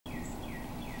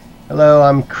Hello,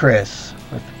 I'm Chris.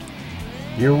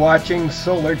 You're watching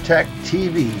Solar Tech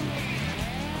TV.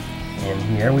 And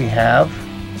here we have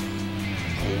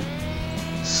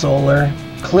a solar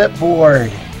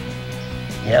clipboard.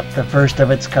 Yep, the first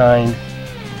of its kind.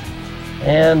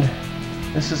 And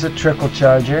this is a trickle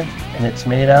charger, and it's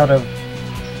made out of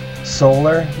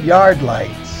solar yard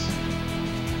lights.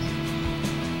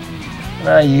 And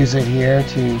I use it here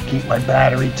to keep my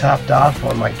battery topped off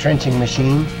on my trenching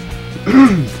machine.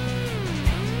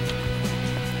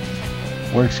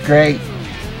 Works great.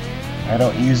 I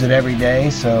don't use it every day,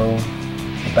 so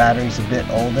the battery's a bit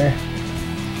older.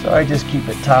 So I just keep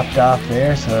it topped off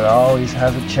there so it always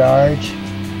has a charge,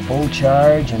 full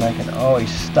charge, and I can always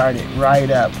start it right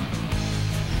up.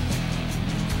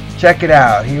 Check it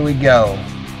out. Here we go.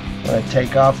 I'm going to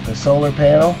take off the solar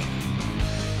panel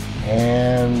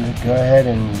and go ahead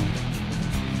and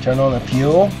turn on the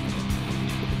fuel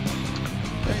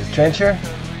with the trencher.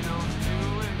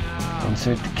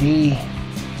 Insert the key.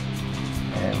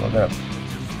 And we're going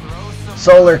to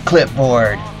solar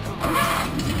clipboard.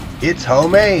 It's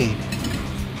homemade.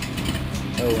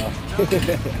 Oh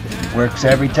wow. Works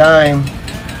every time.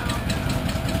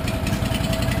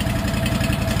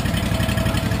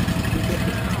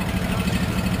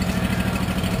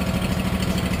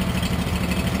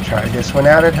 Try this one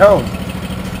out at home.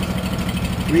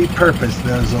 Repurpose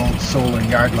those old solar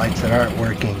yard lights that aren't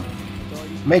working.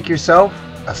 Make yourself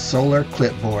a solar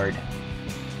clipboard.